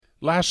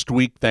Last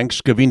week,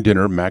 Thanksgiving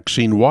dinner,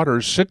 Maxine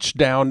Waters sits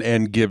down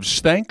and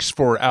gives thanks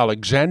for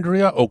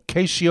Alexandria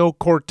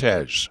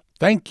Ocasio-Cortez.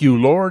 Thank you,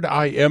 Lord,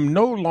 I am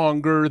no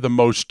longer the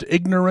most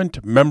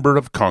ignorant member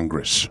of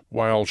Congress.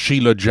 While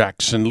Sheila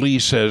Jackson Lee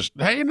says,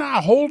 hey,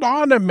 now hold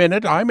on a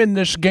minute, I'm in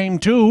this game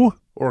too.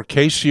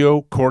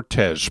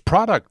 Ocasio-Cortez,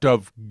 product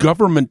of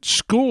government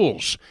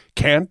schools,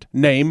 can't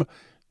name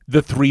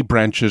the three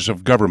branches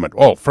of government.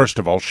 Well, first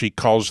of all, she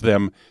calls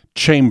them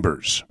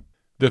chambers.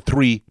 The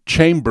three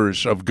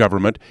chambers of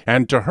government,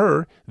 and to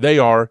her, they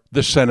are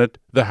the Senate,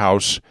 the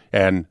House,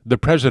 and the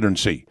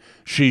presidency.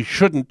 She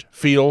shouldn't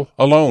feel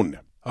alone.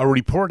 A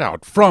report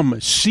out from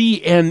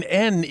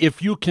CNN,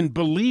 if you can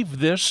believe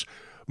this,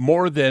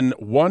 more than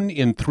 1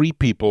 in 3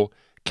 people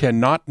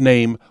cannot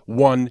name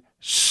one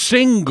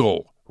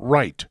single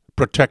right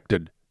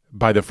protected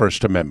by the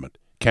First Amendment.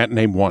 Can't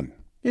name one.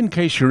 In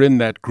case you're in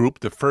that group,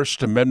 the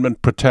First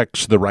Amendment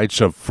protects the rights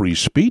of free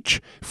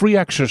speech, free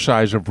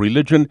exercise of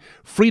religion,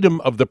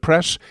 freedom of the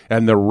press,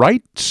 and the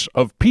rights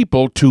of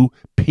people to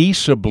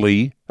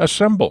peaceably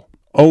assemble.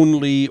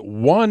 Only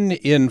 1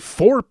 in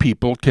 4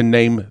 people can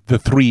name the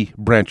 3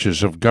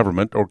 branches of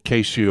government.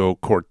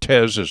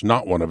 Ocasio-Cortez is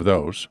not one of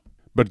those.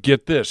 But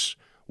get this,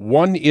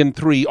 1 in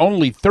 3,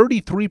 only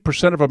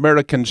 33% of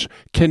Americans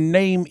can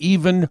name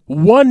even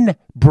one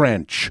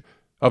branch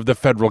of the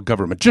federal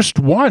government. Just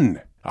one.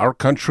 Our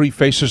country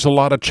faces a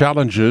lot of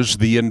challenges.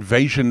 The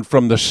invasion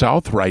from the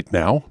South right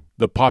now,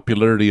 the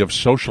popularity of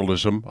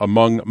socialism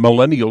among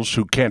millennials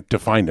who can't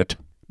define it.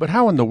 But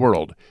how in the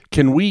world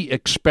can we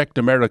expect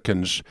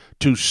Americans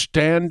to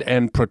stand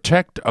and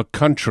protect a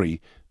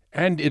country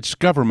and its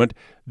government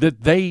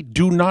that they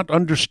do not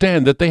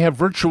understand, that they have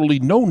virtually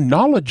no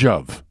knowledge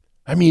of?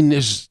 I mean,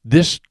 is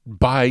this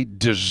by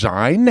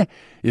design?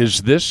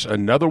 Is this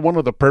another one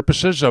of the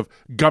purposes of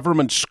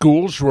government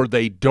schools where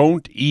they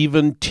don't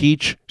even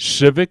teach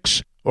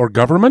civics or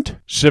government?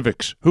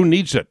 Civics, who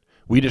needs it?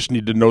 We just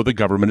need to know the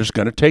government is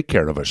going to take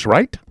care of us,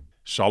 right?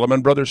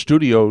 Solomon Brothers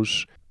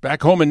Studios,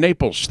 back home in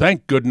Naples.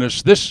 Thank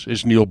goodness, this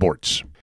is Neal Boortz.